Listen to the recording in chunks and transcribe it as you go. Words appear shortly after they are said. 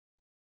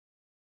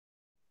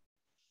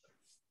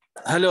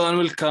Hello and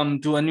welcome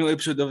to a new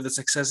episode of the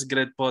Success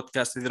Grid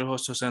podcast with your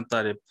host Hussein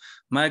Talib.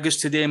 My guest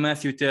today,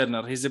 Matthew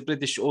Turner. He's a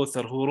British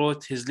author who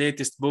wrote his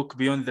latest book,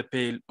 Beyond the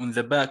Pale, on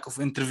the back of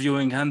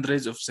interviewing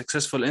hundreds of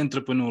successful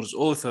entrepreneurs,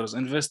 authors,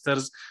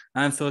 investors,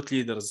 and thought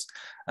leaders,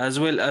 as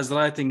well as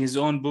writing his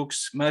own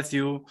books.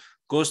 Matthew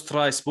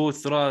ghostwrites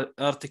both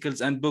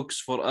articles and books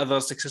for other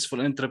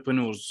successful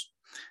entrepreneurs.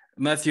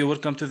 Matthew,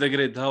 welcome to the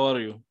grid. How are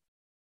you?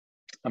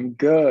 I'm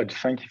good.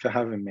 Thank you for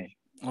having me.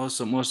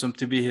 Awesome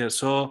to be here.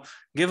 So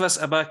give us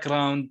a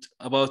background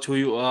about who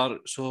you are.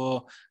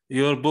 So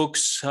your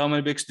books, how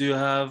many books do you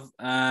have,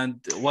 and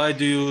why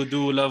do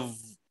you love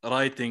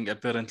writing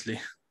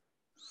apparently?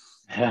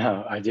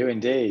 Yeah, I do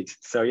indeed.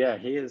 So yeah,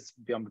 here's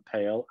Beyond the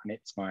Pale, and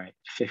it's my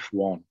fifth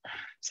one.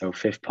 So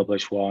fifth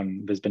published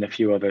one. There's been a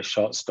few other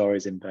short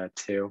stories in there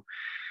too.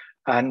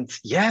 And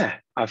yeah,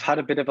 I've had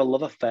a bit of a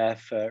love affair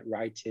for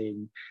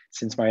writing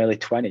since my early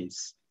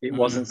 20s. It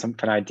wasn't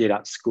something I did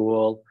at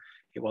school.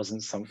 It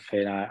wasn't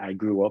something I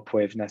grew up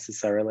with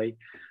necessarily,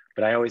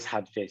 but I always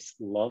had this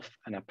love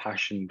and a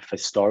passion for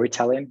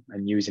storytelling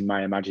and using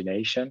my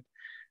imagination.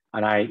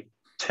 And I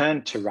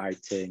turned to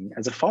writing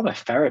as a form of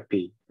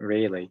therapy,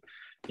 really,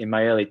 in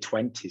my early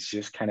 20s,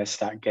 just kind of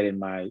start getting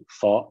my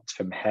thoughts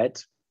from head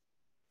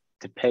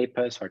to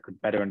paper so I could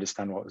better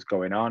understand what was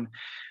going on.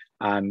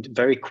 And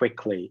very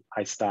quickly,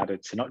 I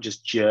started to not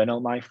just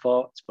journal my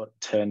thoughts, but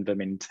turn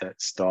them into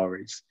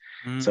stories.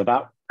 So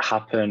that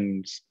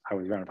happened, I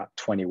was around about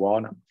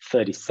 21, I'm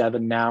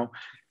 37 now.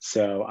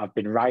 So I've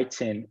been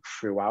writing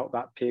throughout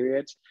that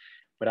period,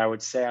 but I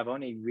would say I've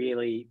only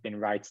really been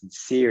writing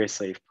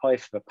seriously probably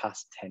for the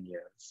past 10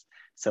 years.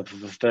 So for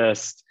the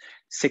first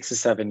 6 or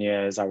 7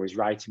 years, I was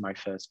writing my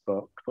first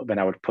book, but then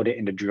I would put it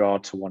in the drawer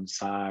to one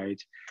side.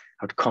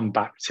 I would come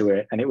back to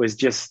it. And it was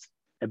just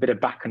a bit of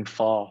back and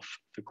forth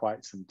for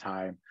quite some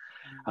time.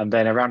 And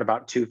then around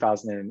about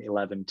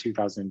 2011,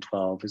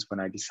 2012 is when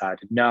I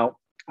decided, no,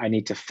 I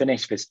need to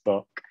finish this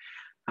book.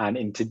 And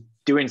into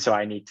doing so,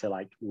 I need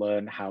to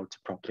learn how to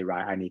properly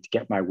write. I need to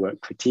get my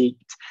work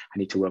critiqued. I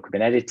need to work with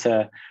an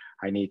editor.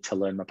 I need to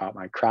learn about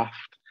my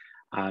craft.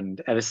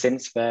 And ever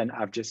since then,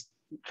 I've just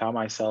found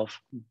myself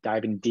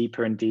diving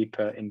deeper and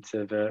deeper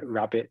into the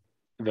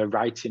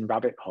writing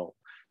rabbit hole.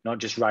 Not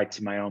just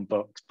writing my own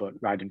books, but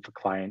writing for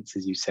clients,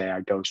 as you say.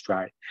 I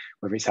ghostwrite,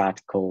 whether it's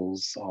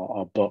articles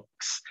or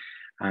books.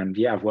 And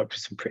yeah, I've worked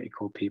with some pretty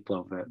cool people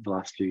over the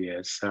last few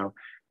years. So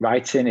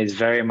writing is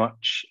very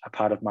much a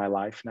part of my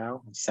life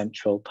now, a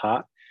central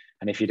part.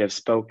 And if you'd have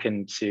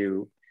spoken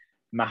to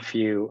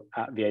Matthew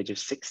at the age of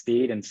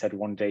 16 and said,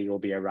 one day you'll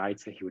be a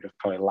writer, he would have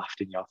probably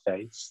laughed in your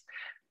face.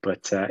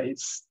 But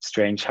it's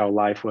strange how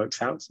life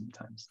works out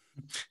sometimes.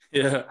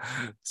 Yeah.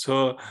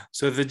 So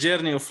the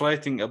journey of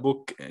writing a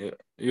book,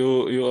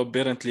 you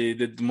apparently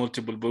did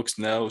multiple books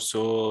now.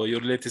 So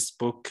your latest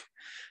book,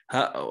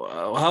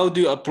 how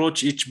do you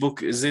approach each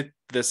book? Is it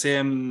the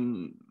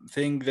same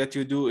thing that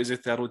you do? Is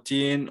it a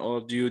routine, or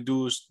do you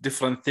do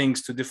different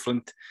things to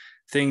different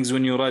things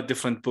when you write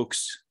different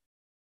books?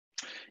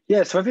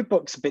 Yeah, so every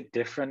book's a bit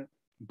different,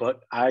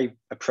 but I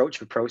approach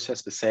the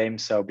process the same.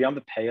 So Beyond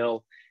the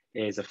Pale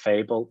is a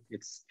fable.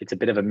 It's a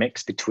bit of a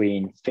mix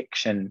between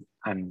fiction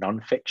and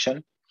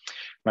non-fiction.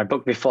 My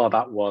book before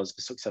that was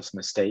The Success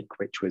Mistake,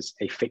 which was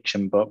a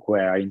fiction book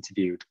where I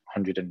interviewed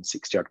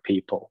 160 odd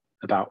people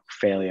about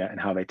failure and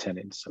how they turned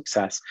it into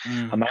success.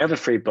 And my other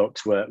three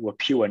books were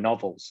pure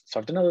novels. So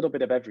I've done a little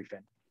bit of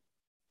everything.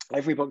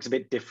 Every book's a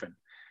bit different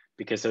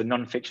because a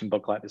non-fiction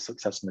book like The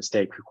Success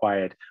Mistake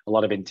required a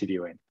lot of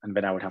interviewing. And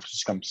then I would have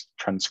to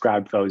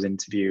transcribe those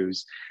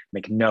interviews,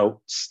 make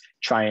notes,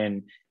 try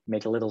and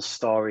make little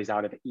stories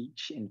out of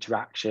each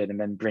interaction and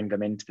then bring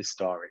them into the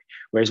story.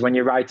 Whereas when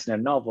you're writing a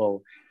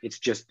novel, it's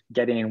just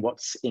getting in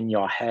what's in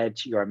your head,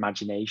 your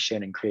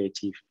imagination and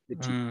creativity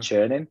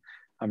churning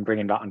and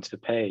bringing that onto the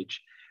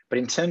page. But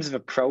in terms of a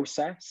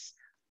process,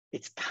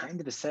 it's kind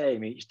of the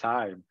same each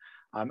time.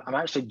 I'm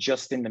actually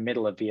just in the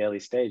middle of the early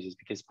stages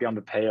because Beyond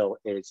the Pale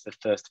is the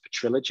first of a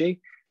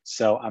trilogy.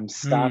 So I'm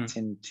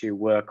starting to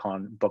work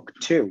on book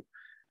 2,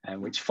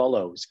 which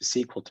follows the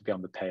sequel to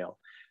Beyond the Pale.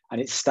 And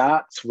it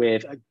starts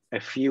with a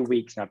few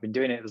weeks, and I've been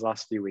doing it the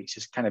last few weeks,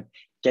 just kind of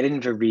getting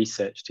the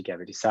research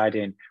together,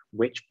 deciding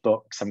which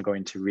books I'm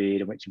going to read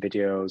and which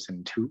videos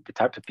and the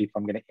type of people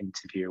I'm going to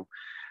interview.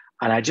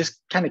 And I just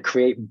kind of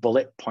create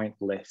bullet point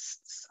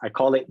lists. I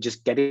call it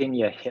just getting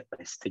your hit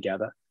list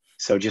together.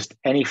 So just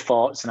any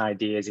thoughts and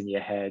ideas in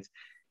your head,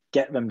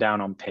 get them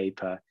down on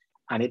paper.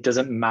 And it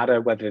doesn't matter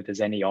whether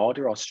there's any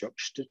order or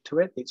structure to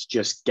it. It's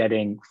just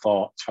getting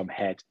thoughts from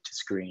head to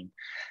screen.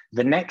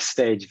 The next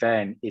stage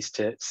then is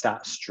to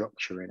start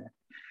structuring it.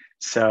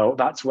 So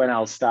that's when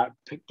I'll start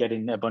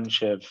getting a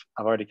bunch of,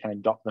 I've already kind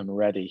of got them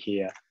ready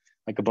here,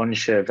 like a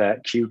bunch of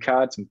cue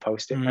cards and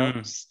post-it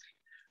notes.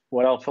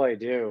 What I'll probably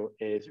do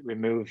is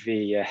remove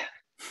the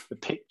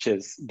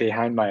pictures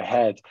behind my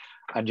head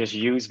and just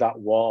use that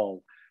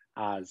wall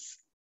as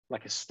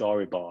like a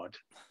storyboard.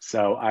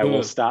 So I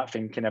will start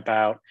thinking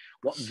about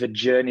what the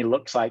journey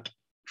looks like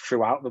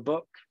throughout the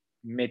book,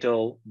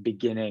 middle,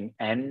 beginning,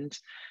 end.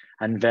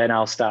 And then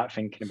I'll start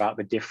thinking about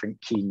the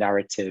different key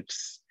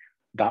narratives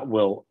that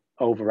will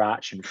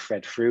overarch and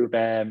thread through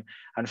them.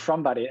 And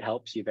from that, it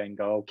helps you then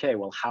go, okay,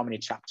 well, how many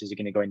chapters are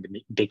going to go in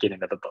the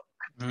beginning of the book?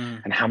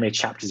 And how many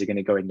chapters are going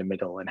to go in the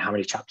middle? And how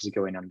many chapters are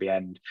going on the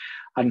end?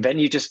 And then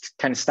you just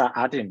kind of start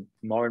adding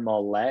more and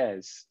more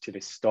layers to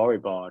this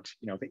storyboard,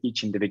 for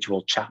each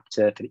individual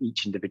chapter, for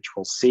each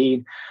individual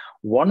scene.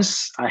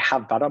 Once I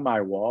have that on my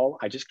wall,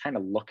 I just kind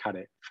of look at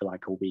it for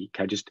like a week.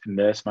 I just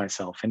immerse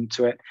myself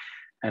into it.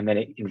 And then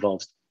it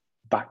involves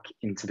back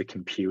into the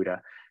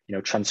computer,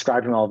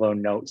 transcribing all those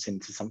notes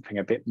into something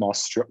a bit more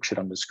structured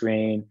on the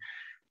screen,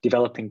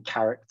 developing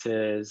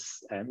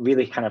characters,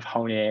 really kind of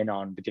honing in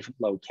on the different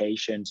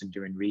locations and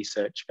doing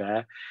research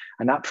there.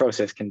 And that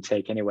process can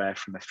take anywhere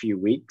from a few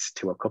weeks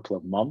to a couple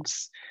of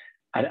months.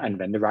 And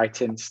then the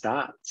writing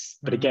starts.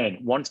 But again,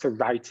 once the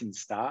writing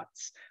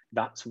starts,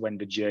 that's when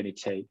the journey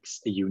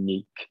takes a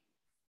unique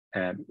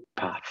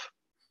path,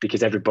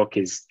 because every book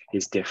is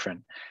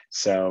different.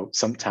 So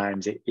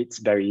sometimes it's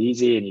very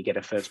easy and you get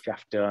a first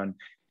draft done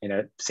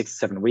in 6 to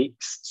 7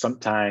 weeks.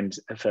 Sometimes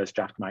a first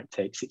draft might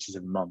take 6 to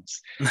 7 months.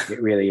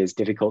 It really is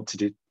difficult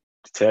to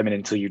determine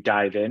until you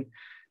dive in.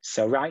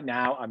 So right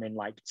now I'm in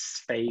like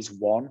phase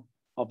 1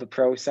 of the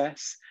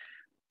process.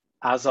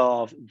 As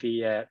of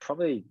the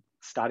probably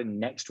starting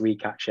next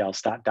week, actually, I'll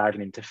start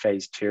diving into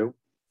phase 2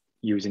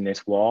 using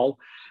this wall.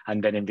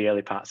 And then in the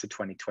early parts of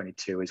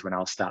 2022 is when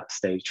I'll start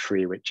stage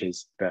 3, which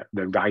is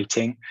the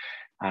writing.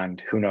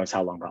 And who knows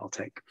how long that'll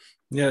take.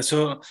 Yeah,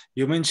 so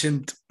you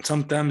mentioned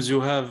sometimes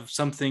you have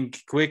something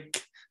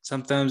quick,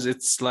 sometimes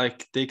it's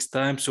like takes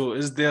time. So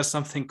is there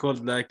something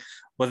called like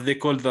what they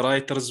call the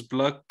writer's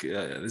block?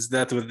 Is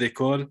that what they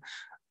call?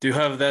 Do you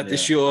have that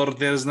issue, or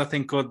there's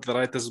nothing called the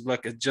writer's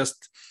block? It's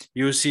just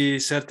you see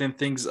certain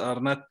things are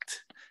not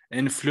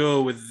in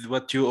flow with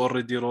what you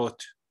already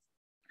wrote?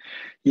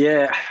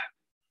 Yeah,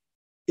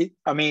 it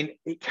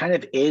kind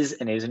of is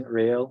and isn't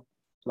real.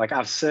 Like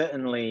I've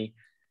certainly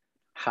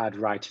had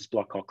writer's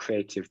block or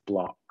creative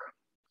block,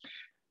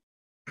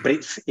 but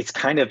it's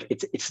kind of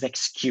it's an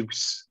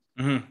excuse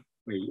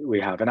we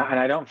have, and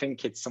I don't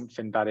think it's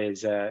something that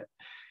is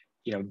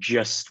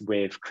just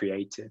with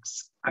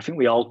creatives. I think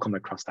we all come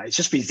across that. It's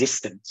just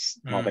resistance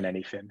more than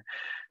anything.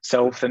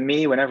 So for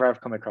me, whenever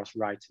I've come across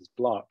writer's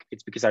block,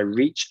 it's because I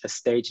reach a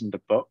stage in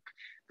the book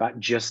that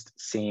just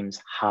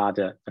seems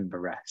harder than the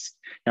rest.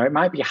 Now, it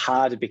might be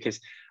harder because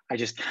I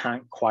just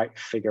can't quite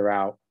figure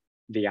out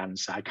the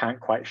answer. I can't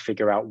quite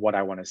figure out what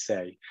I want to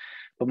say.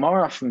 But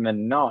more often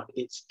than not,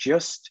 it's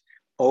just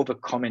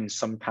overcoming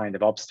some kind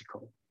of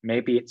obstacle.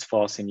 Maybe it's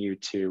forcing you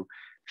to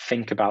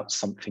think about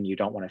something you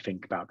don't want to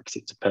think about because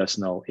it's a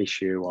personal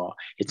issue, or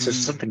it's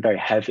just something very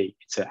heavy.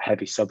 It's a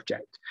heavy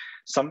subject.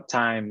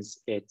 Sometimes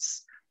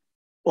it's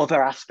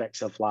other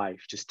aspects of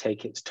life just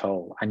take its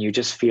toll and you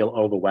just feel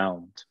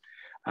overwhelmed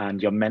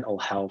and your mental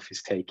health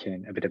is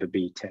taking a bit of a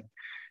beating.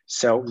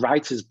 So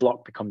writer's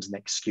block becomes an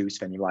excuse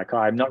when you're like, oh,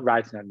 I'm not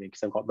writing at me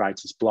because I've got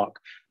writer's block.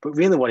 But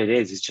really what it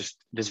is just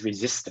there's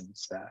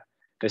resistance there.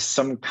 There's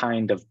some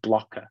kind of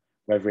blocker,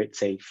 whether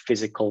it's a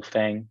physical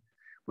thing,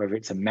 whether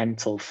it's a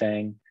mental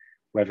thing,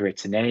 whether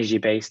it's an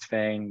energy-based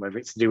thing, whether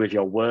it's to do with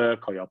your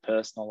work or your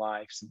personal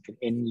life, something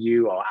in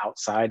you or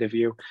outside of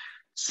you.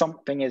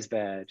 Something is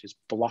there just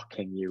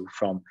blocking you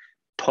from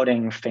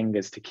putting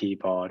fingers to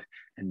keyboard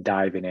and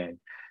diving in.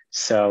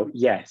 So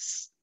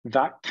yes,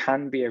 that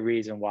can be a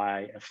reason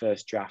why a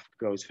first draft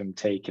goes from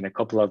taking a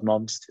couple of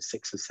months to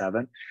 6 or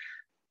 7.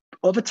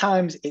 Other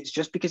times it's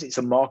just because it's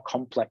a more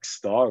complex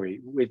story.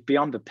 With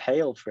Beyond the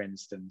Pale, for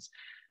instance,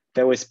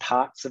 there was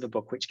parts of the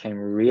book which came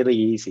really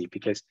easy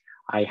because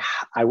I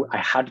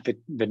had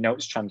the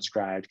notes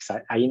transcribed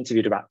because I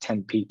interviewed about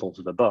 10 people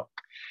for the book.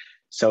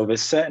 So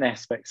there's certain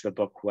aspects of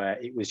the book where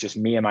it was just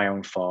me and my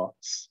own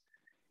thoughts.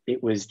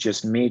 It was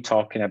just me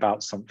talking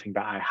about something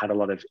that I had a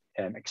lot of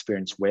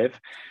experience with.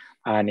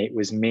 And it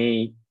was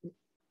me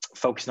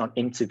focusing on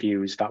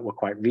interviews that were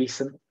quite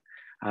recent,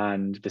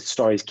 and the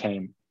stories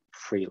came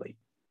freely.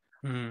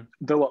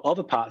 There were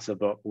other parts of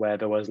the book where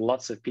there was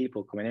lots of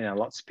people coming in and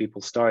lots of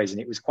people's stories, and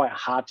it was quite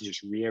hard to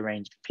just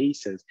rearrange the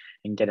pieces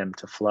and get them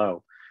to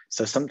flow.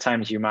 So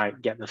sometimes you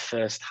might get the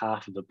first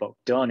half of the book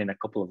done in a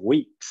couple of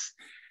weeks,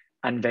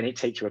 and then it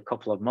takes you a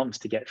couple of months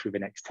to get through the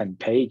next 10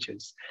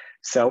 pages.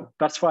 So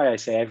that's why I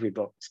say every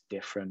book's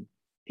different.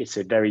 It's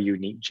a very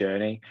unique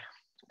journey.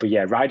 But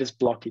yeah, writer's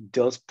block, it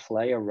does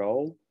play a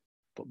role,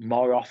 but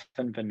more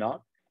often than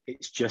not,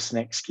 it's just an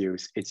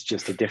excuse. It's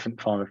just a different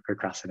form of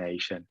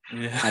procrastination.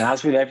 Yeah. And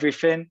as with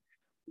everything,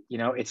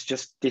 it's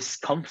just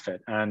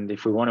discomfort. And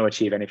if we want to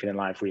achieve anything in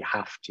life, we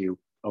have to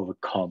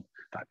overcome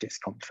that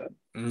discomfort.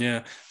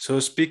 Yeah. So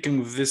speaking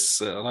of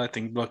this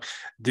writing block,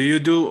 do you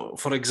do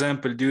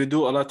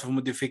a lot of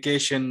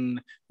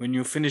modification when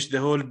you finish the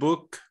whole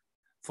book,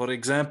 for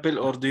example,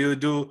 or do you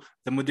do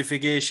the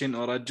modification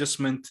or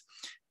adjustment,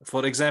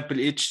 for example,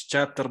 each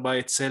chapter by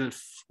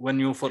itself? When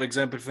you, for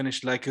example,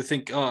 finish, like you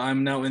think, oh,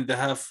 I'm now in the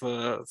half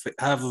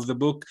of the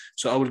book,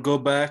 so I will go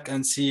back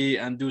and see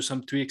and do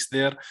some tweaks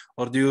there,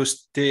 or do you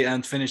stay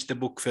and finish the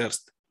book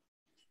first?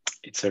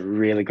 It's a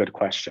really good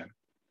question.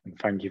 And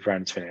thank you for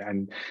answering it.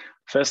 And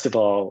first of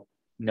all,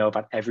 know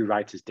that every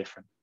writer is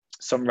different.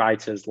 Some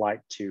writers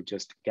like to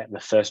just get the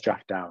first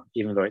draft down,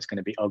 even though it's going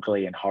to be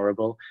ugly and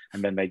horrible,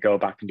 and then they go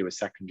back and do a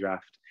second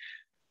draft.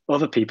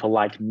 Other people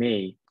like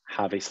me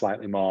have a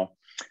slightly more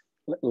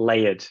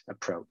layered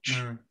approach.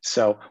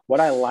 So what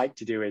I like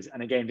to do is,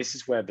 and again, this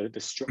is where the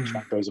structure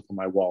that goes up on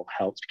my wall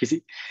helps, because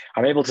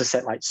I'm able to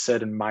set like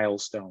certain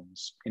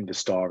milestones in the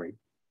story,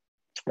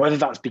 whether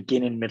that's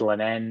beginning, middle,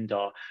 and end,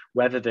 or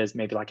whether there's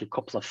maybe like a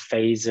couple of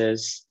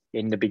phases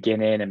in the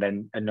beginning and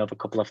then another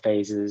couple of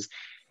phases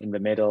in the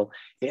middle.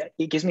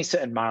 It gives me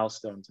certain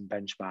milestones and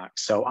benchmarks.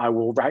 So I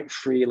will write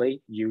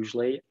freely,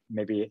 usually.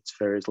 Maybe it's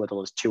for as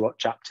little as 2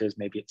 chapters,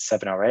 maybe it's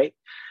 7 or 8.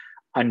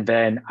 And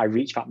then I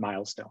reach that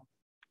milestone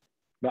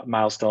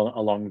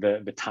along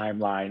the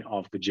timeline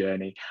of the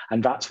journey.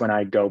 And that's when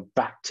I go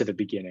back to the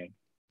beginning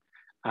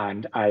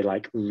and I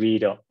like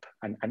read up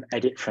and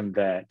edit from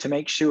there to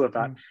make sure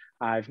that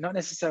I've not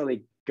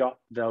necessarily got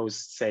those,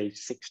 say,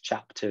 6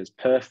 chapters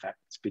perfect,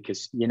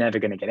 because you're never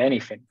going to get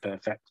anything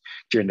perfect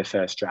during the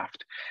first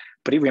draft.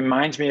 But it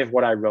reminds me of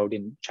what I wrote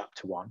in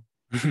chapter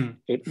 1.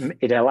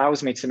 It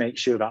allows me to make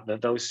sure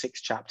that those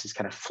 6 chapters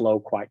kind of flow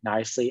quite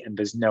nicely and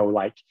there's no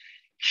like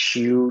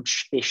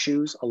huge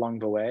issues along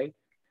the way.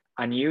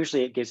 And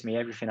usually it gives me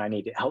everything I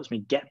need. It helps me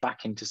get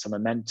back into some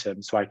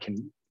momentum so I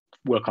can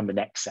work on the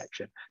next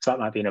section. So that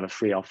might be another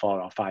 3 or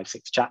 4 or 5,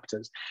 6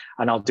 chapters.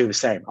 And I'll do the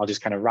same. I'll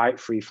just kind of write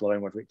free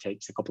flowing, whether it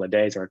takes a couple of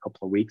days or a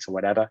couple of weeks or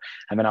whatever.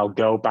 And then I'll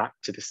go back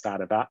to the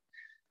start of that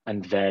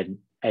and then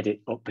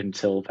edit up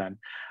until then.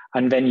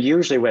 And then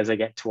usually as I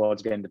get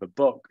towards the end of a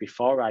book,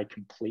 before I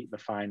complete the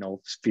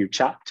final few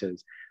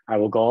chapters, I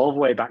will go all the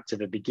way back to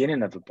the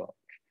beginning of the book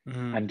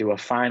and do a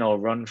final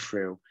run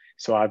through.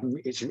 So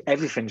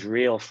everything's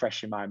real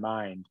fresh in my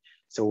mind.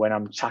 So when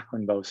I'm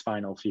tackling those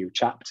final few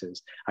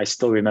chapters, I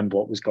still remember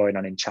what was going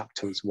on in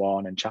chapters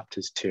 1 and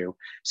chapters 2.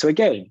 So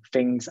again,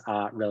 things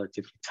are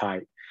relatively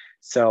tight.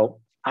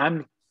 So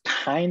I'm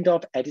kind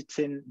of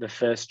editing the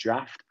first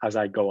draft as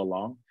I go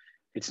along.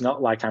 It's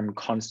not like I'm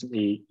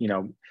constantly,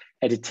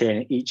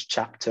 editing each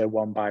chapter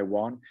one by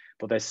one,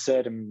 but there's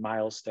certain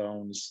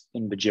milestones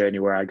in the journey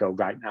where I go,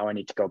 right now I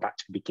need to go back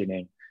to the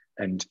beginning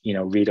and,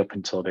 read up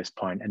until this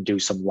point and do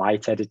some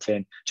light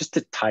editing just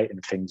to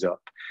tighten things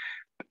up.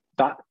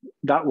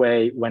 That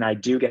way, when I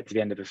do get to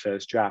the end of the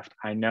first draft,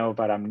 I know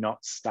that I'm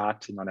not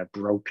starting on a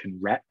broken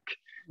wreck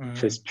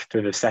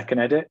for the second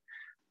edit.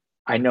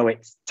 I know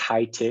it's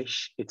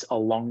tightish, it's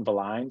along the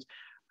lines.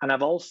 And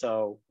I've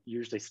also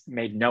usually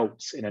made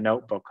notes in a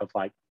notebook of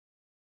like,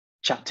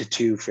 chapter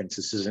 2, for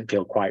instance, doesn't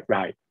feel quite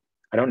right.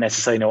 I don't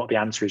necessarily know what the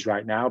answer is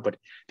right now, but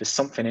there's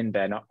something in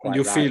there not quite right.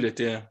 You feel it,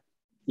 yeah.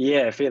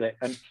 Yeah, I feel it.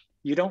 And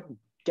you don't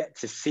get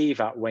to see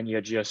that when you're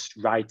just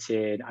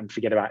writing and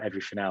forget about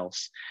everything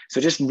else.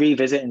 So just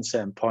revisiting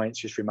certain points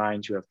just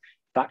reminds you of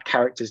that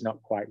character's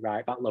not quite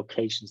right, that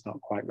location's not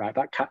quite right,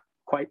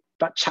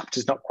 that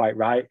chapter's not quite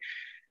right.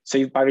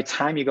 So by the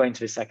time you go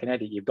into the second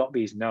edit, you've got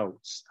these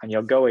notes and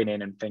you're going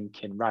in and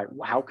thinking, right,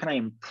 how can I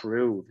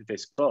improve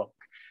this book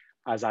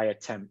as I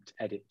attempt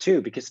edit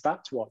 2? Because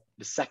that's what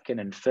the second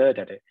and third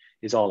edit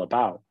is all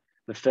about.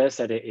 The first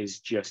edit is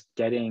just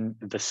getting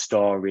the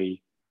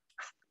story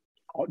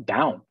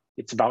down.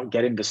 It's about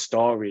getting the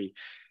story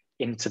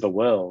into the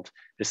world.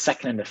 The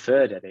second and the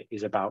third edit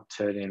is about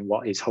turning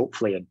what is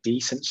hopefully a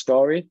decent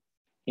story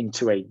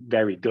into a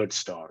very good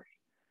story.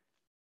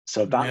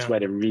 So that's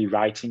where the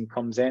rewriting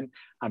comes in.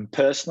 And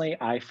personally,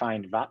 I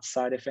find that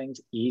side of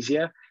things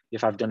easier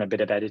if I've done a bit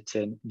of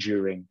editing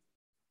during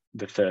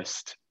the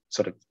first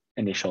sort of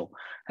initial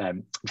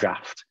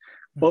draft.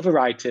 Other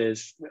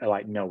writers are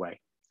like, no way.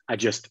 I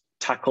just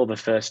tackle the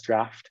first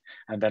draft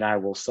and then I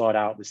will sort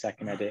out the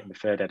second edit and the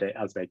third edit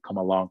as they come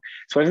along.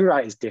 So every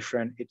writer is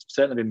different. It's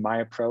certainly been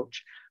my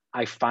approach.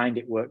 I find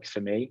it works for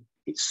me.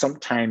 It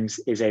sometimes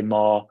is a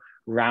more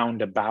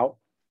roundabout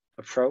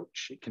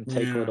approach. It can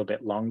take a little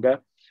bit longer,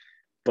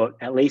 but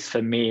at least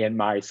for me and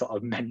my sort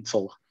of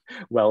mental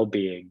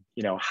well-being,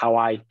 how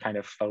I kind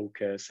of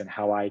focus and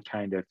how I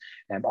kind of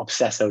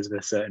obsess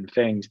over certain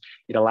things,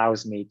 it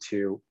allows me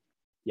to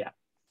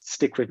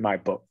stick with my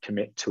book,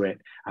 commit to it,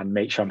 and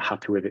make sure I'm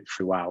happy with it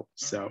throughout.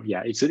 So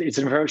it's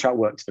an approach that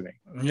works for me.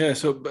 Yeah,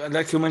 so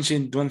like you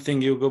mentioned, one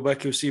thing, you go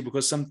back, you see,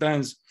 because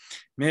sometimes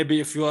maybe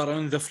if you are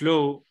on the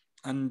flow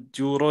and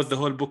you wrote the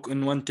whole book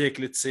in one take,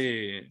 let's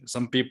say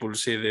some people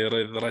say they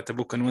write a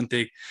book in one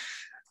take,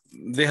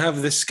 they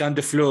have this kind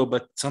of flow,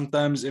 but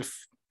sometimes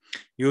if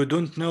you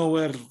don't know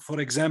where, for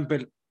example,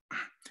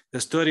 the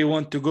story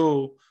want to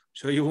go,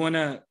 so you want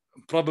to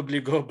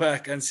probably go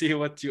back and see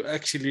what you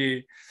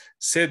actually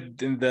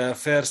said in the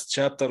first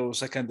chapter or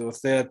second or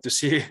third to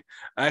see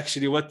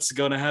actually what's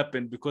going to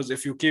happen. Because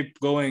if you keep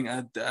going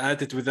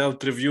at it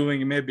without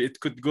reviewing, maybe it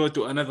could go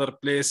to another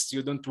place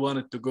you don't want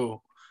it to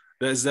go.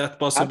 Is that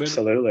possible?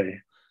 Absolutely.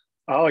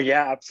 Oh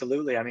yeah,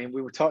 absolutely. I mean,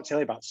 we were talking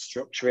earlier about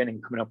structuring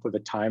and coming up with a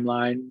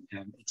timeline.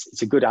 And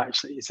it's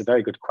a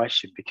very good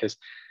question, because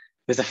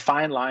there's a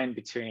fine line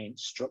between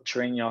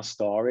structuring your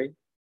story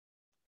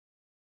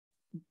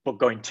but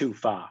going too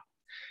far,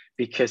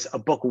 because a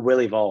book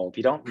will evolve.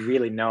 You don't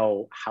really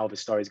know how the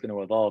story is going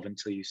to evolve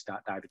until you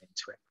start diving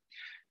into it.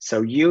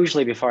 So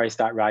usually before I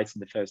start writing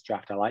the first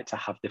draft, I like to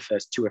have the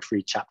first 2 or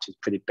 3 chapters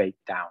pretty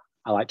baked down.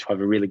 I like to have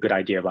a really good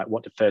idea of like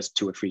what the first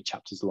 2 or 3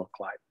 chapters look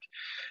like.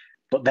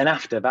 But then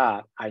after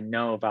that, I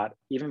know that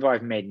even though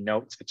I've made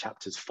notes for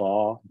chapters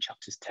 4, and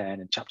chapters 10,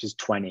 and chapters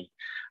 20,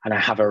 and I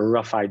have a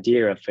rough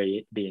idea of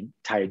the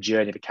entire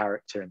journey of the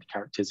character and the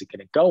characters are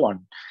going to go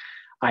on,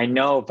 I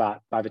know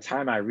that by the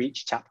time I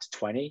reach chapter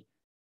 20,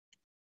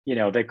 you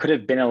know, there could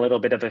have been a little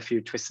bit of a few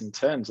twists and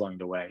turns along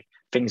the way.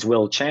 Things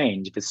will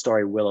change, the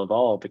story will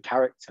evolve, the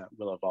character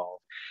will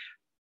evolve.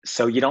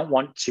 So you don't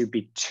want to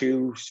be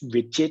too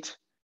rigid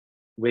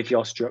with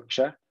your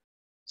structure.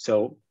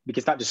 So,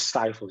 because that just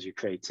stifles your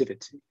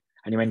creativity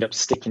and you end up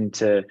sticking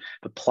to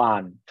the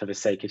plan for the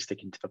sake of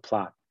sticking to the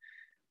plan.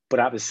 But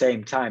at the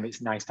same time,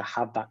 it's nice to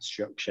have that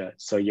structure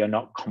so you're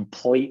not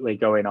completely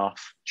going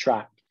off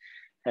track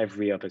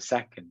every other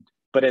second.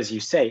 But as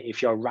you say,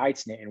 if you're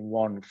writing it in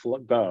one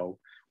go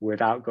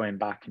without going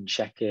back and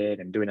checking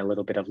and doing a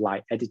little bit of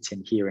light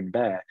editing here and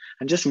there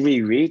and just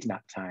rereading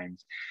at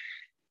times,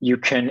 you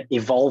can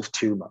evolve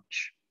too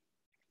much.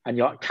 And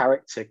your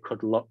character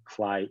could look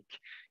like,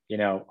 you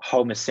know,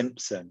 Homer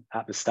Simpson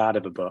at the start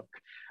of a book.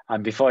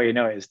 And before you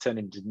know it, it's turned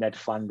into Ned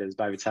Flanders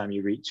by the time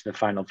you reach the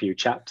final few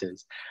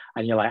chapters.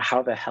 And you're like,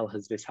 how the hell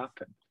has this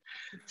happened?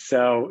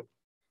 So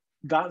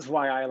that's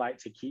why I like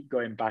to keep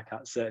going back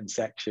at certain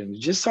sections,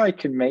 just so I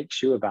can make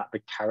sure that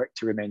the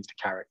character remains the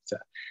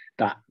character,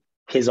 that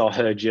his or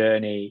her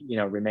journey, you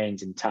know,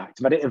 remains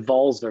intact, but it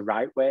evolves the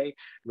right way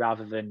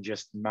rather than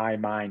just my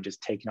mind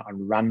just taking it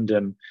on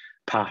random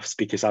paths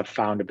because I've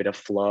found a bit of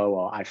flow,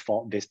 or I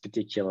thought this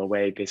particular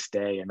way this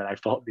day and then I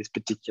thought this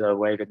particular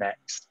way the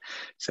next.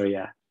 So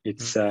yeah,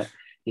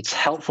 it's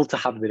helpful to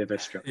have a bit of a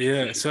structure.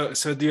 Yeah.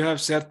 So do you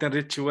have certain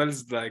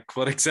rituals? Like,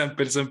 for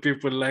example, some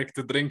people like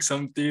to drink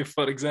some tea,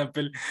 for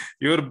example.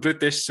 You're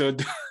British, so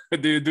do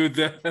you do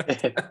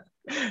that?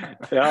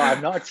 No,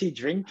 I'm not a tea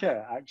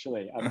drinker,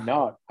 actually. I'm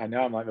not. I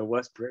know I'm like the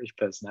worst British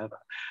person ever.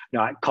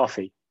 No, I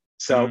coffee.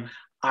 So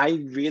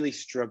I really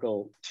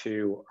struggle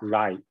to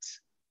write.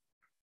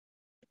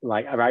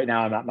 Like right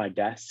now I'm at my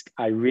desk.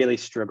 I really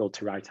struggle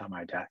to write at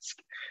my desk.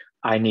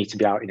 I need to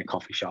be out in a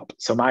coffee shop.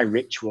 So my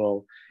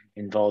ritual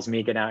involves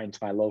me getting out into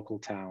my local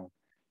town,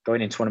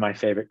 going into one of my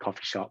favorite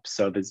coffee shops.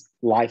 So there's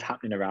life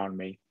happening around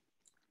me,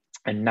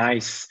 a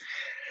nice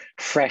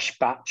fresh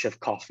batch of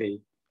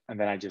coffee, and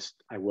then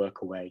I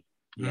work away.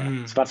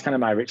 Yeah. So that's kind of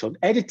my ritual.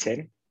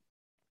 Editing,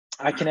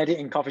 I can edit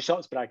in coffee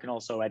shops, but I can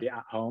also edit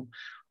at home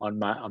on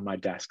my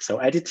desk. So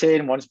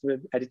editing, once for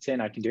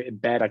editing, I can do it in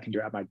bed, I can do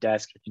it at my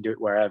desk, I can do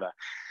it wherever.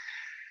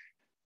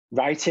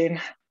 Writing,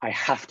 I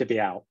have to be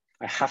out.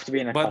 I have to be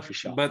in a coffee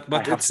shop. But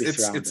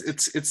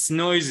it's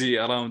noisy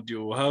around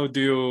you. How do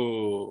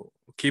you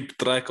keep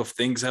track of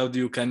things? How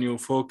can you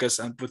focus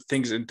and put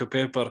things into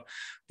paper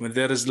when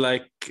there is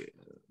like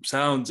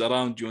sounds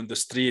around you in the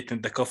street, in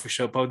the coffee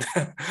shop? How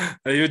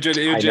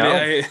usually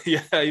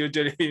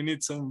usually you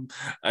need some.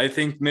 I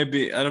think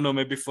maybe, I don't know,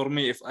 maybe for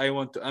me, if I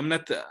want to, I'm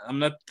not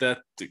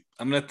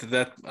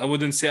that, I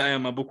wouldn't say I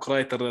am a book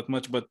writer that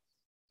much, but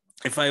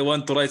if I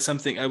want to write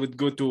something, I would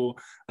go to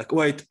a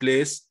quiet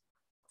place.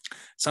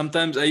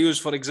 Sometimes I use,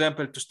 for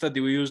example, to study.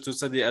 We used to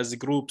study as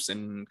groups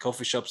in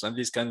coffee shops and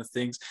these kind of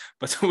things.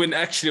 But when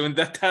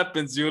that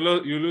happens, you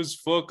lose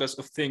focus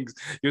of things.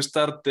 You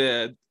start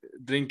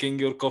drinking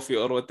your coffee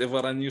or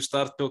whatever, and you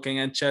start talking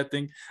and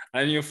chatting,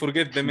 and you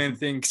forget the main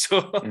thing.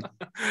 So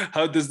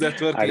how does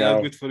that work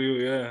out good for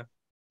you?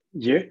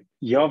 Yeah.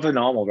 You're the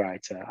normal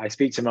writer. I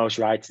speak to most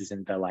writers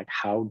and they're like,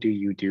 how do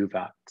you do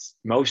that?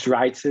 Most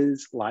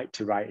writers like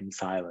to write in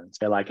silence.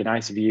 They like a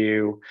nice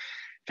view.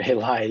 They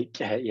like,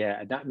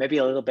 maybe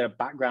a little bit of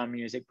background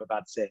music, but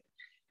that's it.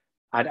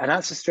 And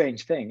that's a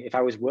strange thing. If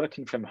I was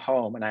working from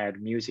home and I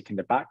had music in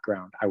the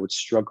background, I would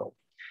struggle.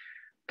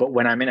 But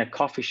when I'm in a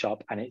coffee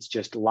shop and it's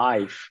just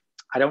live,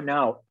 I don't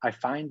know. I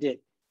find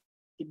it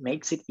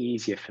makes it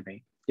easier for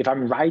me. If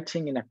I'm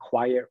writing in a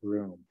quiet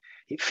room,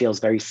 it feels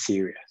very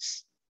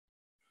serious.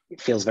 It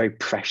feels very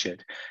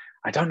pressured.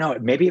 I don't know.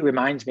 Maybe it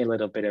reminds me a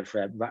little bit of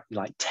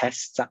like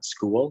tests at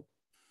school.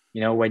 You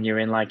know, when you're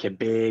in like a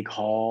big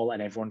hall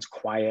and everyone's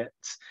quiet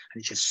and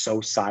it's just so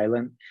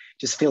silent, it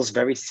just feels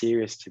very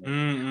serious to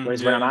me.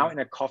 Whereas when I'm out in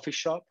a coffee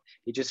shop,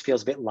 it just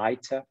feels a bit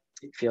lighter.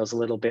 It feels a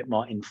little bit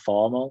more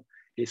informal.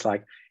 It's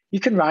like,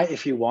 you can write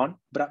if you want,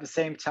 but at the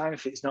same time,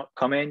 if it's not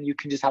coming, you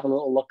can just have a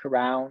little look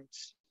around,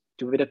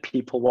 do a bit of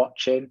people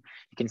watching.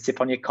 You can sip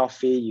on your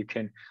coffee. You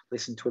can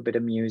listen to a bit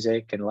of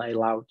music and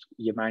allow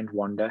your mind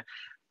wander.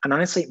 And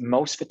honestly,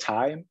 most of the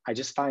time, I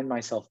just find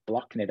myself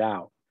blocking it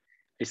out.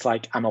 It's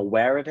like I'm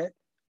aware of it.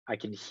 I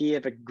can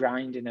hear the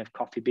grinding of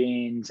coffee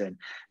beans and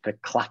the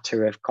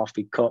clatter of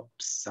coffee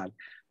cups.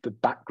 the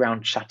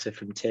background chatter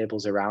from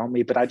tables around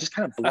me, but I just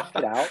kind of block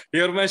it out.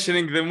 You're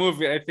mentioning the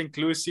movie, I think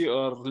Lucy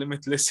or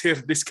Limitless here.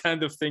 These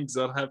kind of things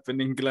are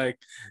happening. Like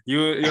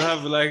you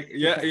have like,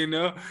 yeah, you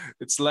know,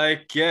 it's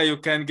like, yeah, you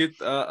can get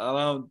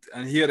around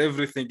and hear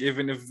everything,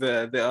 even if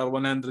they are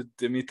 100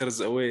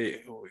 meters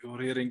away.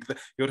 You're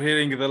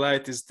hearing the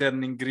light is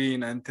turning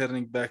green and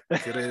turning back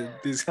red.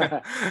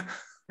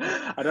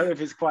 I don't know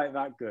if it's quite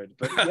that good,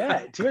 but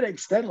yeah, to an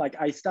extent, like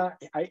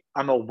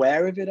I'm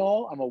aware of it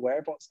all. I'm aware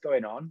of what's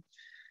going on,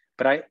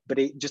 but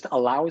it just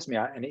allows me,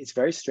 and it's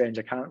very strange.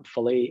 I can't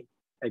fully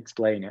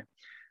explain it,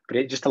 but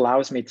it just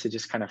allows me to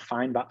just kind of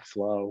find that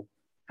flow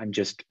and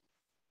just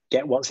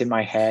get what's in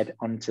my head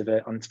onto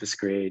the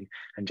screen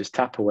and just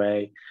tap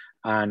away.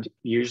 And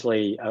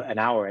usually an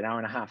hour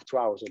and a half, 2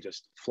 hours will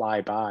just fly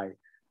by,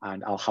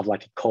 and I'll have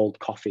like a cold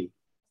coffee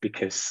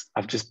because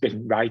I've just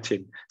been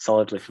writing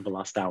solidly for the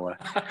last hour.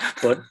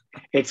 But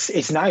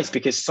it's nice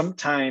because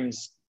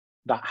sometimes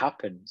that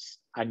happens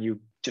and you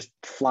just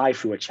fly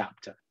through a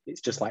chapter.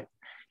 It's just like,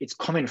 it's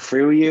coming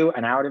through you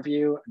and out of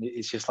you. And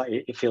it's just like,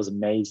 it feels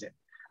amazing.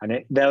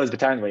 And there was the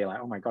times where you're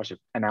like, oh my gosh,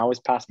 an hour's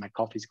passed, my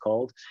coffee's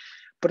cold.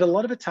 But a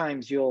lot of the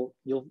times you'll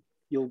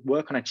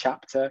work on a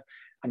chapter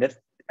and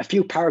a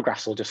few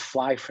paragraphs will just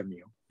fly from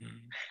you.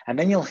 And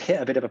then you'll hit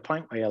a bit of a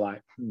point where you're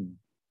like,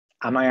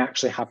 am I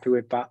actually happy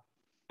with that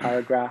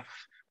paragraph?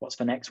 What's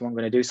the next one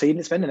going to do? So you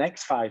can spend the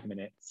next 5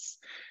 minutes,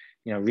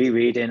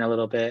 rereading a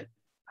little bit,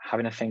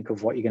 having to think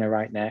of what you're going to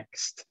write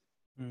next,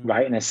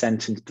 writing a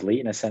sentence,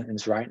 deleting a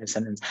sentence, writing a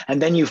sentence.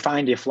 And then you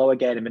find your flow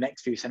again, and the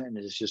next few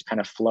sentences just kind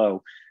of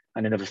flow,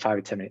 and another 5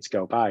 or 10 minutes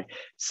go by.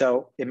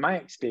 So in my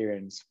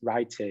experience,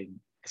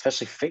 writing,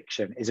 especially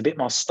fiction, is a bit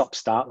more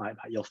stop-start like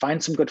that. You'll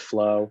find some good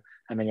flow,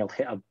 and then you'll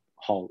hit a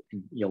halt,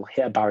 and you'll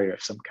hit a barrier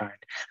of some kind.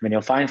 And then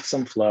you'll find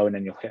some flow, and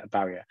then you'll hit a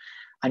barrier.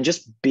 And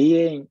just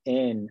being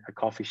in a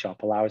coffee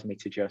shop allows me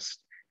to just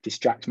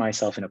distract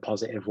myself in a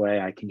positive way.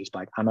 I can just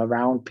I'm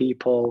around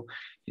people,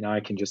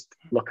 I can just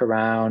look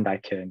around. I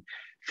can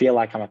feel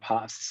like I'm a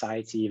part of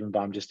society, even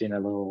though I'm just in a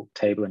little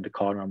table in the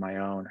corner on my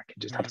own. I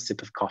can just have a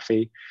sip of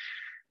coffee.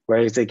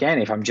 Whereas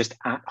again, if I'm just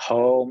at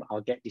home,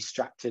 I'll get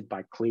distracted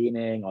by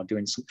cleaning or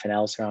doing something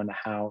else around the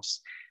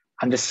house.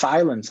 And the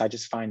silence I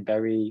just find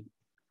very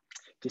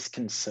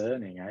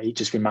disconcerting. It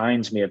just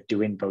reminds me of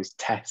doing those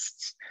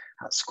tests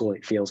at school.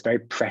 It feels very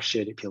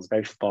pressured, it feels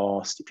very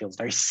forced, it feels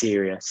very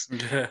serious.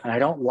 And I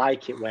don't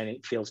like it when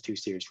it feels too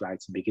serious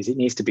writing, because it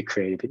needs to be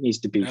creative, it needs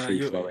to be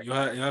free flowing. You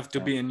have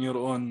to be in your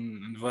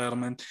own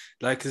environment,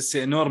 like it's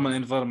a normal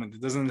environment.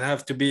 It doesn't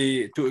have to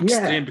be too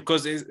extreme,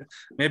 because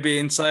maybe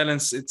in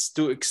silence it's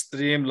too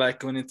extreme,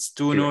 like when it's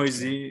too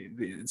noisy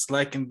extreme. It's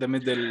like in the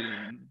middle.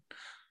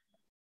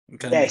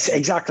 Yes,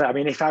 exactly. I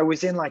mean, if I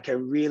was in like a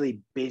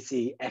really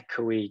busy,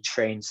 echoey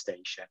train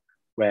station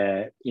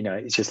where,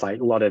 it's just like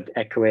a lot of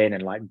echoing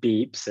and like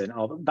beeps and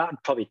all that,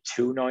 probably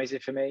too noisy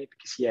for me,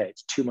 because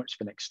it's too much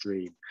of an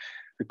extreme.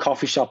 The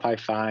coffee shop, I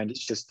find,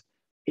 it's just,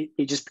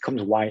 it just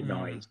becomes white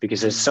noise,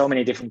 because there's so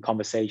many different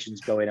conversations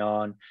going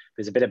on.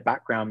 There's a bit of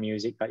background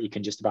music that you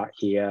can just about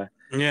hear.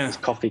 There's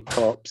coffee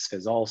cups,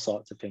 there's all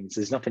sorts of things.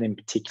 There's nothing in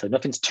particular,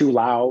 nothing's too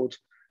loud,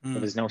 but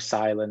there's no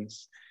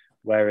silence.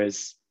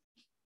 Whereas,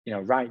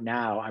 right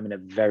now I'm in a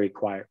very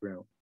quiet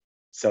room.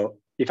 So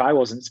if I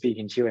wasn't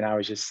speaking to you and I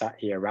was just sat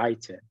here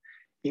writing,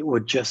 it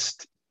would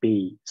just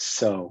be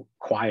so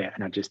quiet.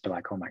 And I'd just be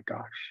like, oh my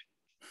gosh,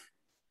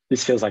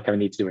 this feels like I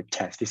need to do a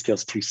test. This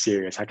feels too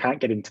serious. I can't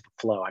get into the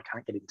flow. I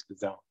can't get into the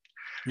zone.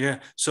 Yeah.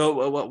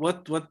 So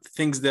what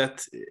things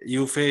that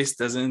you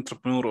faced as an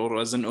entrepreneur or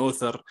as an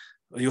author,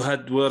 you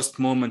had worst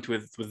moment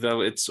with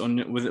it's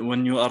on with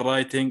when you are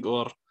writing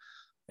or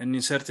in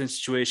a certain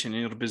situation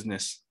in your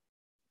business?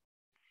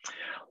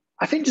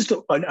 I think just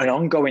an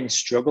ongoing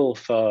struggle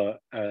for,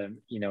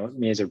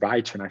 me as a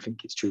writer, and I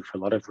think it's true for a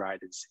lot of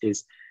writers,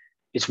 is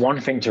it's one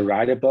thing to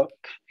write a book.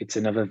 It's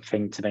another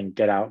thing to then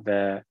get out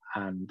there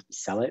and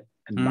sell it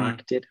and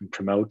market it and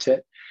promote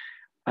it.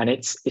 And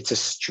it's a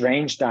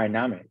strange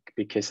dynamic,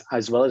 because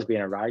as well as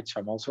being a writer,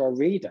 I'm also a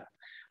reader.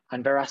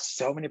 And there are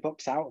so many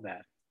books out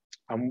there.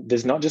 And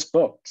there's not just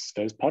books,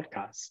 there's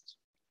podcasts,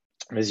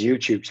 there's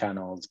YouTube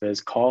channels,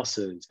 there's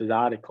courses, there's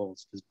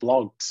articles, there's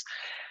blogs.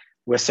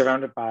 We're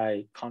surrounded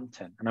by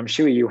content. And I'm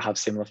sure you have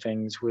similar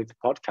things with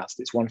podcasts.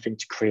 It's one thing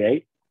to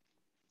create.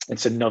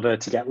 It's another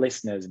to get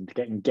listeners and to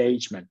get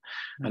engagement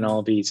and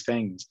all these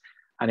things.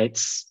 And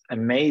it's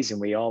amazing.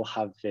 We all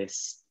have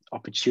this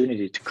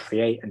opportunity to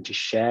create and to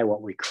share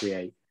what we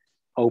create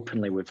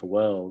openly with the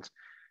world.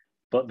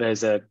 But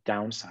there's a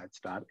downside to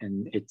that.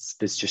 And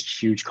there's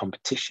just huge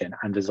competition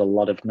and there's a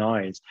lot of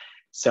noise.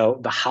 So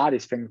the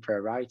hardest thing for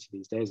a writer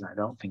these days, and I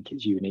don't think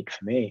it's unique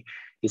for me,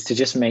 is to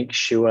just make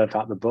sure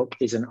that the book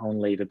isn't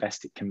only the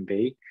best it can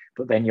be,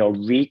 but then you're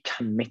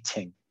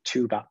recommitting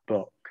to that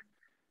book,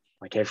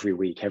 like every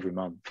week, every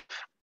month,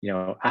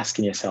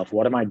 asking yourself,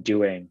 what am I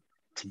doing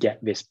to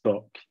get this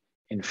book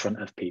in front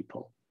of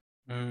people?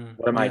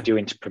 What am I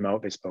doing to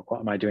promote this book?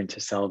 What am I doing to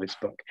sell this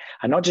book?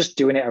 And not just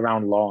doing it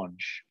around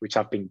launch, which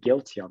I've been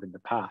guilty of in the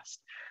past,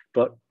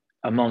 but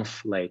a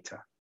month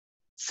later,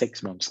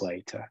 6 months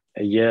later,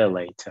 a year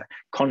later,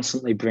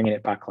 constantly bringing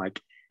it back.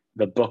 Like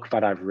the book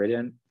that I've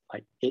written,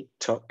 like it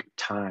took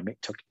time, it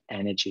took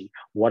energy.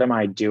 What am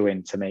I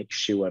doing to make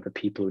sure the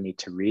people who need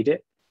to read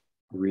it,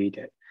 read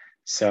it?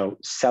 So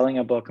selling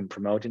a book and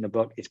promoting a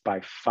book is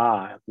by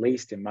far, at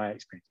least in my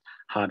experience,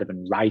 harder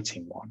than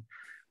writing one.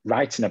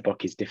 Writing a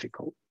book is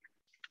difficult.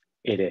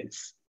 It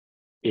is.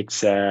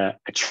 It's a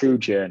true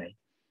journey.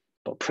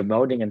 But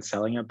promoting and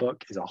selling a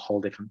book is a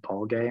whole different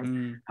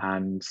ballgame.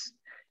 And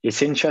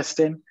it's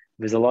interesting.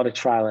 There's a lot of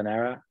trial and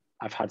error.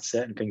 I've had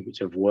certain things which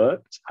have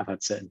worked. I've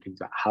had certain things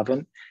that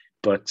haven't.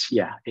 But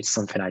yeah, it's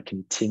something I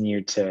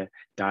continue to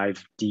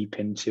dive deep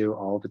into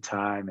all the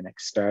time and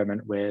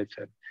experiment with.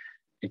 And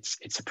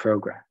it's a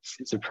progress.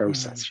 It's a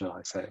process, shall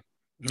I say.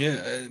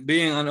 Yeah,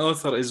 being an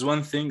author is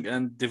one thing,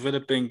 and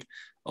developing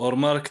or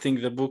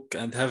marketing the book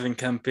and having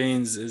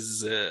campaigns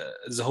is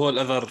a whole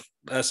other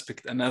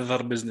aspect,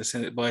 another business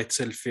by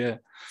itself. Yeah.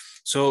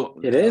 So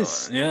It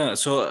is. yeah.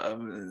 So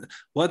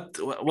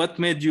what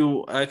made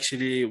you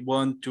actually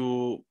want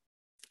to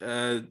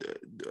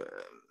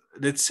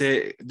let's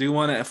say, do you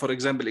want to, for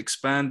example,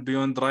 expand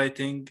beyond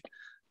writing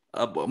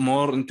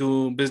more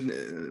into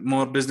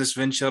business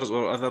ventures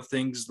or other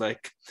things,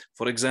 like,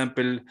 for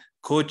example,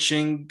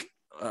 coaching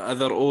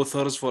other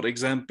authors, for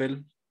example?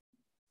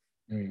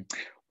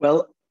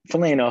 Well,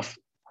 funnily enough,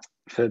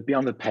 for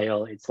Beyond the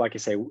Pale, it's like I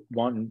say,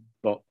 one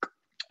book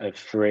of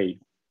three,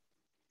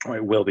 or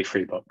it will be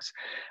 3 books.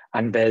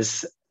 And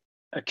there's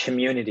a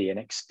community, an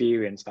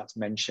experience that's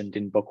mentioned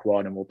in book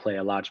 1 and will play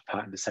a large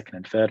part in the 2nd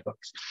and 3rd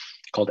books,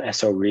 called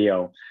SO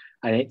Rio.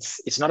 And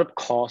it's not a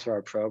course or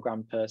a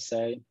program per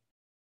se,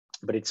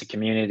 but it's a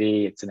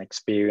community, it's an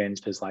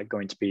experience. There's like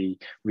going to be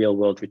real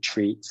world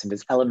retreats, and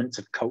there's elements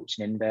of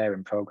coaching in there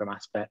and program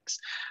aspects.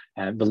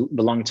 And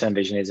the long-term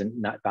vision isn't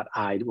that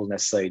I will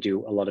necessarily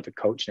do a lot of the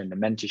coaching and the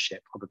mentorship.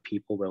 Other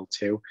people will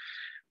too.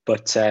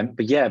 But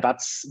yeah,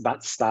 that's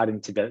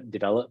starting to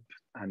develop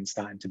and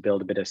starting to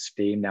build a bit of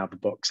steam now the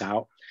book's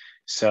out.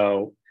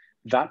 So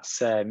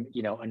that's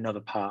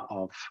another part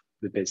of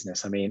the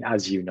business. I mean,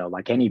 as you know,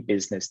 like any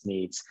business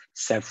needs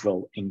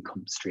several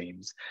income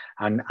streams.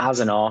 And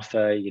as an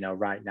author,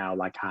 right now,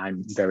 like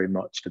I'm very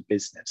much the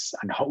business.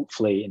 And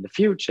hopefully in the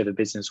future, the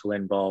business will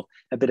involve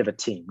a bit of a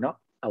team, not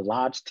a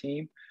large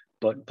team,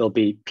 but there'll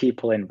be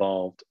people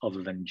involved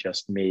other than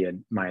just me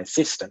and my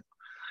assistant.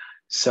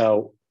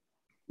 So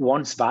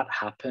once that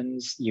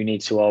happens, you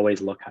need to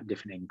always look at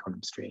different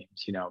income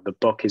streams. The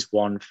book is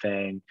one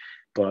thing,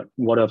 but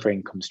what other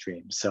income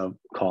streams? So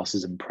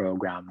courses and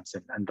programs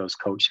and those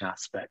coaching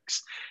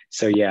aspects.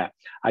 So yeah,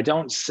 I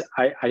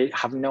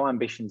have no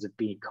ambitions of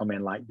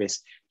becoming like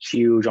this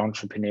huge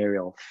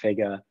entrepreneurial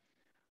figure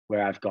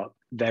where I've got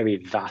very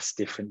vast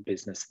different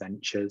business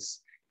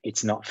ventures.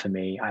 It's not for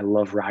me. I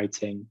love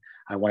writing.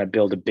 I want to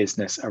build a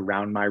business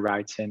around my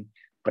writing,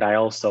 but I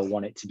also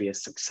want it to be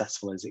as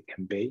successful as it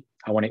can be.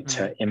 I want it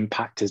to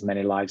impact as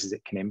many lives as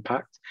it can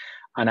impact.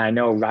 And I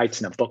know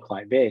writing a book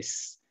like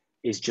this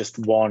is just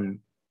one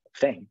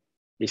thing.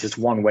 It's just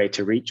one way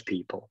to reach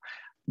people.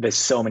 There's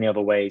so many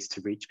other ways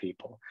to reach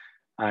people.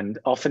 And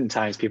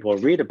oftentimes people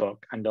will read a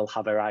book and they'll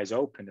have their eyes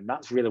open. And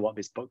that's really what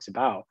this book's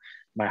about.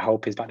 My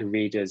hope is that the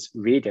readers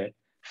read it,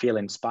 feel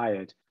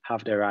inspired,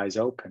 have their eyes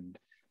opened.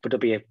 But there'll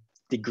be a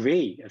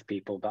degree of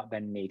people that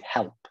then need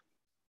help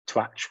to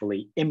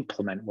actually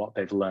implement what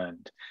they've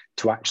learned,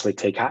 to actually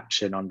take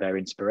action on their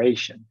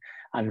inspiration.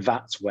 And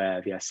that's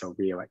where the SO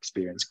Rio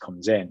experience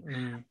comes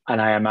in. And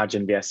I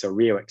imagine the SO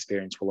Rio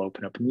experience will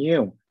open up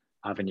new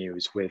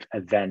avenues with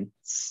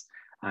events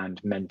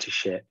and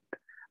mentorship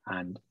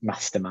and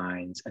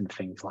masterminds and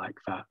things like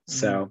that.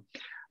 So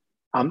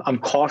I'm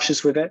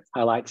cautious with it.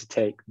 I like to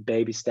take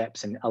baby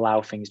steps and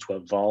allow things to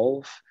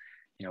evolve,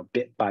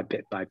 bit by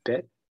bit by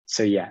bit.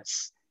 So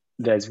yes,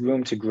 there's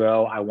room to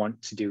grow. I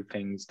want to do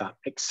things that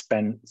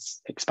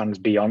expands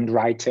beyond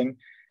writing,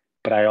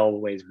 but I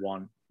always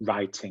want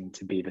writing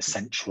to be the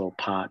central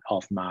part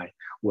of my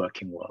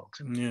working world.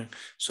 Yeah.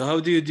 So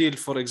how do you deal,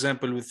 for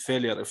example, with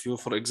failure? If you,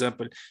 for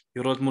example,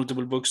 you wrote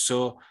multiple books,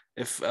 so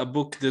if a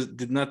book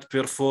did not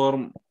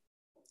perform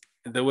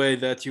the way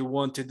that you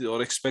wanted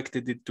or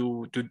expected it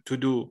to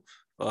do,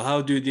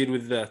 how do you deal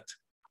with that?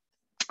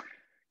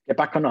 Get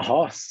back on the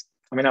horse.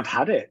 I mean, I've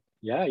had it.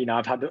 Yeah,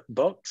 I've had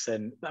books,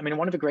 and I mean,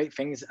 one of the great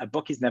things, a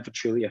book is never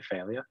truly a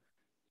failure.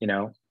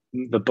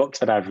 The books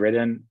that I've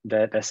written,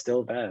 they're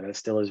still there. They're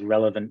still as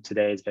relevant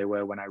today as they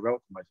were when I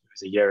wrote them. It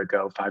was a year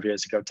ago, 5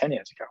 years ago, 10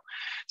 years ago.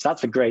 So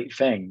that's a great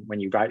thing when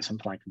you write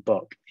something like a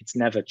book. It's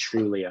never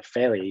truly a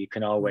failure. You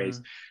can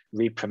always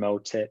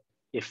re-promote it.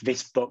 If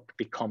this book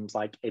becomes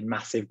like a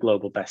massive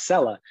global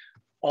bestseller,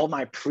 all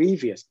my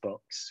previous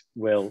books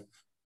will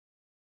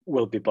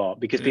be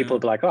bought because people will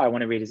be like, oh, I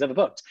want to read his other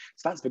books.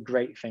 So that's the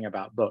great thing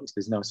about books.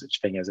 There's no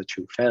such thing as a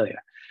true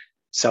failure.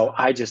 So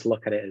I just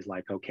look at it as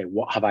like, okay,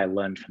 what have I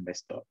learned from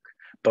this book?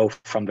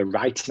 Both from the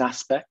writing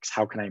aspects,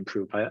 how can I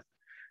improve it?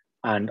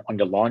 And on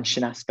the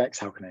launching aspects,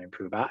 how can I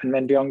improve that? And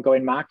then the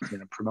ongoing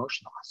marketing and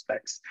promotional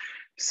aspects.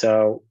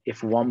 So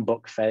if one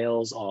book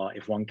fails, or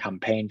if one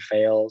campaign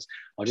fails,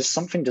 or just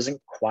something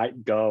doesn't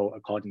quite go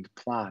according to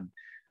plan,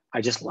 I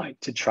just like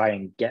to try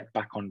and get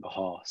back on the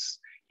horse.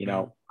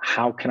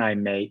 How can I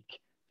make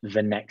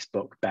the next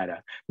book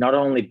better? Not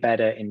only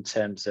better in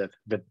terms of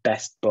the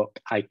best book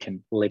I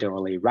can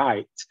literally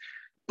write,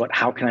 but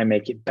how can I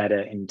make it better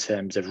in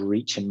terms of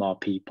reaching more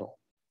people?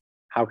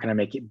 How can I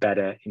make it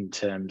better in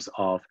terms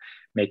of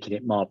making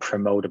it more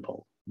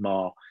promotable,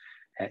 more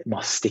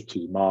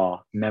sticky,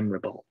 more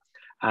memorable?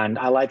 And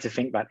I like to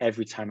think that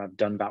every time I've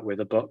done that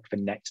with a book, the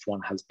next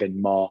one has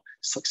been more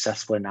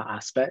successful in that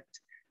aspect.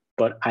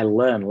 But I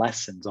learn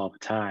lessons all the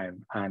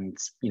time. And,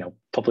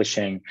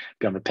 publishing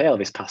Beyond the Pale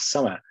this past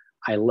summer,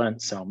 I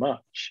learned so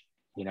much.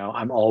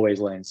 I'm always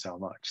learning so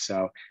much.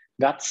 So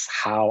that's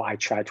how I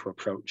try to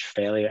approach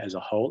failure as a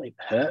whole. It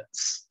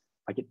hurts,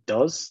 like it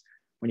does.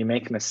 When you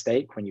make a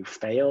mistake, when you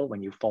fail,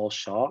 when you fall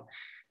short,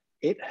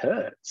 it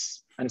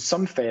hurts. And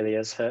some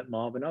failures hurt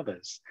more than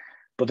others.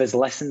 But there's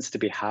lessons to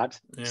be had.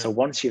 Yeah. So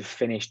once you've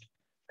finished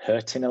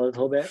hurting a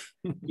little bit,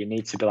 you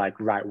need to be like,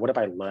 right, what have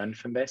I learned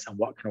from this, and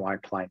what can I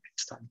apply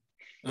next time?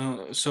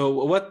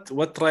 So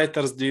what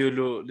writers do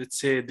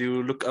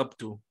you look up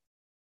to?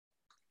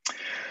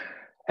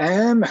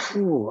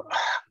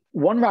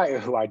 One writer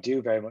who I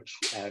do very much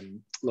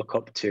look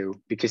up to,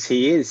 because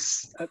he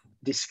is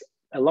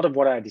a lot of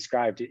what I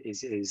described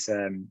is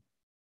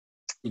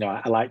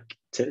I like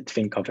to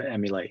think of it,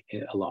 emulate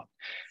it a lot,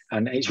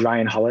 and it's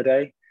Ryan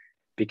Holiday,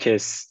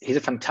 because he's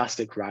a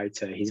fantastic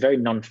writer. He's very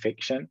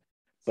non-fiction,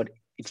 but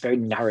it's very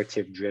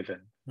narrative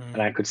driven.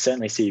 And I could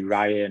certainly see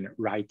Ryan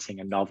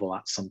writing a novel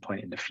at some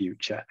point in the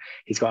future.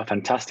 He's got a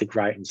fantastic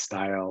writing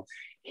style.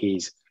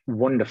 He's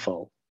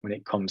wonderful when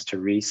it comes to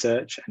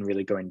research and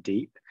really going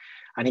deep.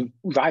 And he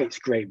writes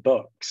great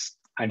books,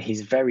 and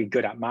he's very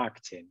good at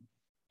marketing.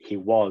 He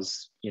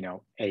was,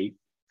 a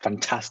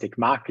fantastic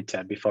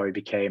marketer before he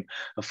became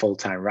a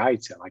full-time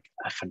writer, like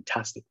a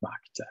fantastic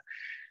marketer.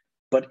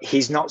 But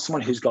he's not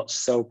someone who's got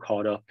so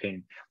caught up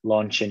in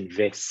launching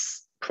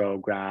this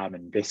program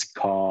and this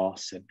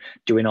course and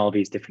doing all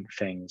these different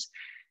things.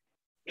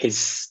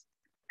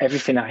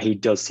 Everything that he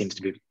does seems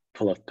to be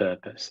full of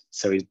purpose.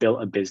 So he's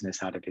built a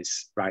business out of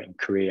his writing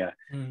career,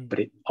 but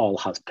it all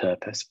has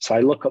purpose. So I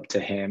look up to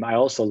him. I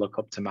also look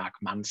up to Mark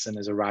Manson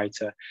as a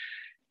writer.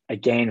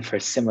 Again, for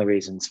similar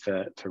reasons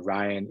for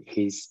Ryan.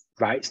 He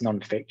writes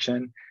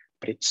nonfiction,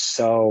 but it's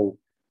so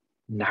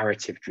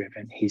narrative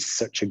driven. He's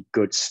such a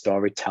good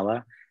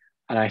storyteller.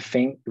 And I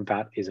think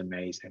that is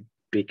amazing,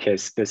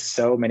 because there's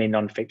so many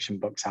nonfiction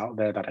books out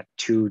there that are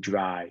too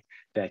dry.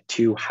 They're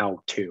too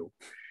how-to.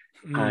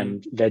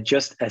 And they're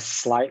just a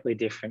slightly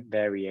different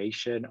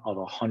variation of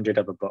 100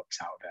 other books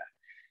out there.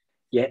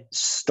 Yet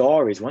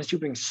stories, once you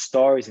bring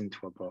stories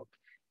into a book,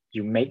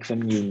 you make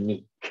them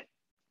unique,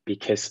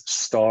 because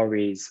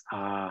stories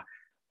are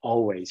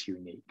always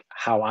unique.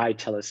 How I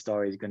tell a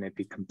story is going to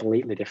be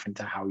completely different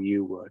to how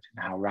you would,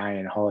 and how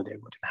Ryan Holiday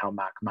would, and how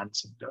Mark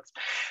Manson does.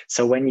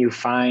 So when you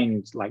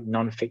find like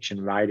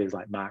nonfiction writers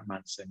like Mark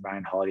Manson,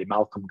 Ryan Holiday,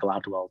 Malcolm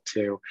Gladwell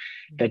too,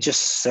 they're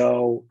just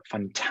so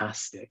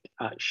fantastic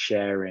at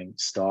sharing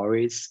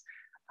stories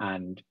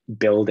and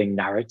building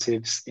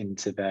narratives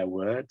into their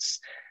words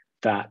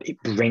that it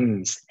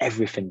brings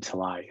everything to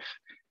life.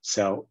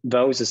 So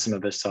those are some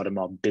of the sort of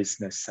more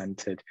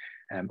business-centered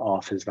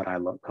authors that I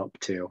look up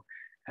to.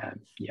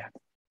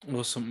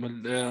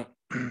 Awesome. Well,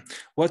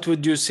 what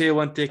would you say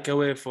one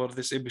takeaway for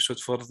this episode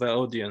for the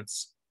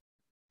audience?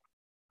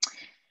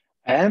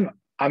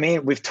 I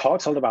mean, we've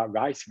talked a lot about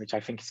writing, which I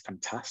think is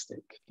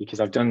fantastic, because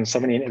I've done so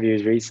many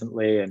interviews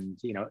recently, and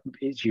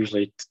it's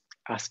usually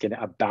asking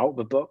about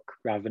the book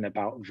rather than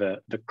about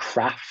the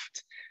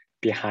craft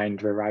behind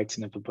the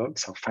writing of the book.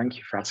 So thank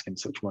you for asking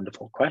such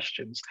wonderful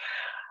questions.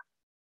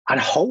 And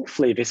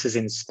hopefully this has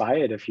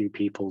inspired a few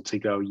people to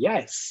go,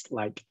 yes,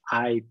 like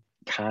I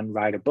can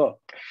write a book.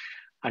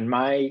 And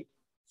my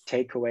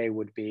takeaway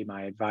would be,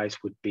 my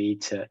advice would be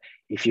to,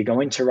 if you're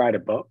going to write a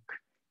book,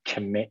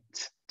 commit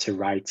to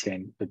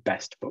writing the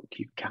best book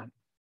you can.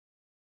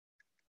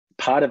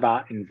 Part of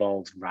that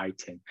involves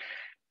writing.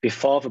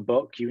 Before the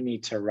book, you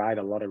need to write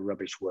a lot of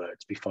rubbish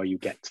words before you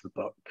get to the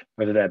book,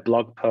 whether they're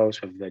blog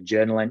posts, whether they're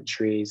journal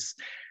entries,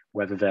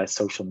 whether they're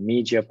social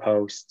media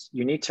posts.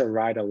 You need to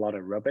write a lot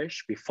of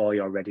rubbish before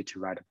you're ready to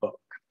write a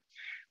book.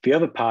 The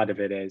other part of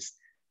it is,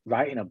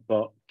 writing a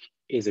book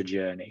is a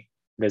journey.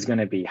 There's going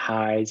to be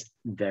highs.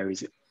 There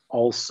is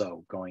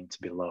also going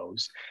to be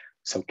lows.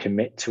 So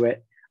commit to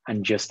it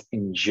and just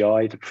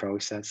enjoy the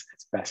process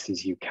as best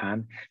as you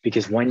can.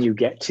 Because when you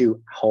get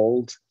to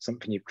hold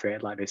something you've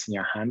created like this in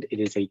your hand, it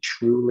is a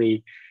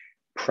truly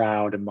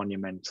proud and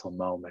monumental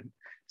moment.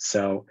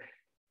 So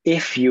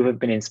if you have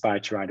been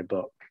inspired to write a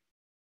book,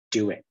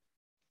 do it.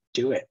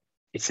 Do it.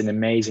 It's an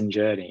amazing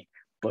journey,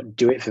 but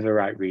do it for the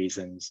right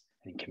reasons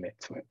and commit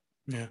to it.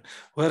 Yeah.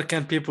 Where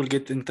can people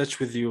get in touch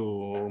with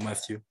you,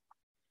 Matthew?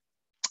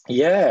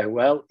 Yeah,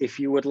 well, if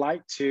you would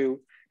like to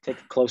take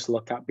a closer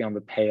look at Beyond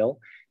the Pale,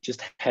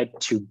 just head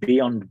to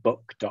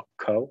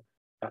beyondbook.co.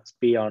 That's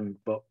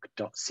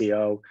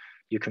beyondbook.co.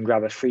 You can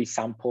grab a free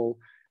sample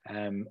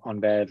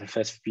on the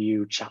first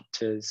few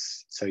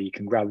chapters. So you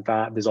can grab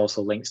that. There's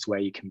also links to where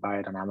you can buy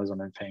it on Amazon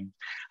and things.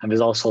 And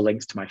there's also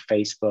links to my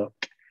Facebook,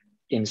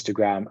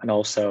 Instagram, and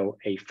also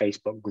a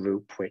Facebook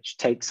group, which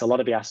takes a lot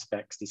of the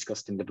aspects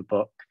discussed in the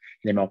book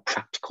in a more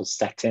practical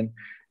setting.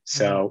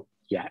 So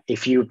yeah,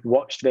 if you've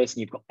watched this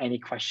and you've got any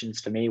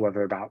questions for me,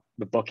 whether about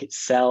the book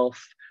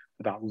itself,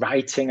 about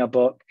writing a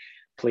book,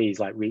 please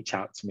reach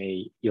out to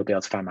me. You'll be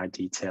able to find my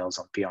details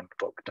on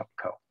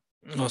beyondbook.co.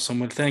 Awesome.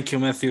 Well, thank you,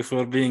 Matthew,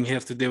 for being here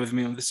today with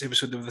me on this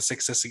episode of the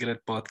Success Grid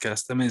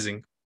podcast.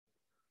 Amazing.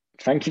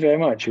 Thank you very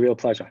much. A real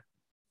pleasure.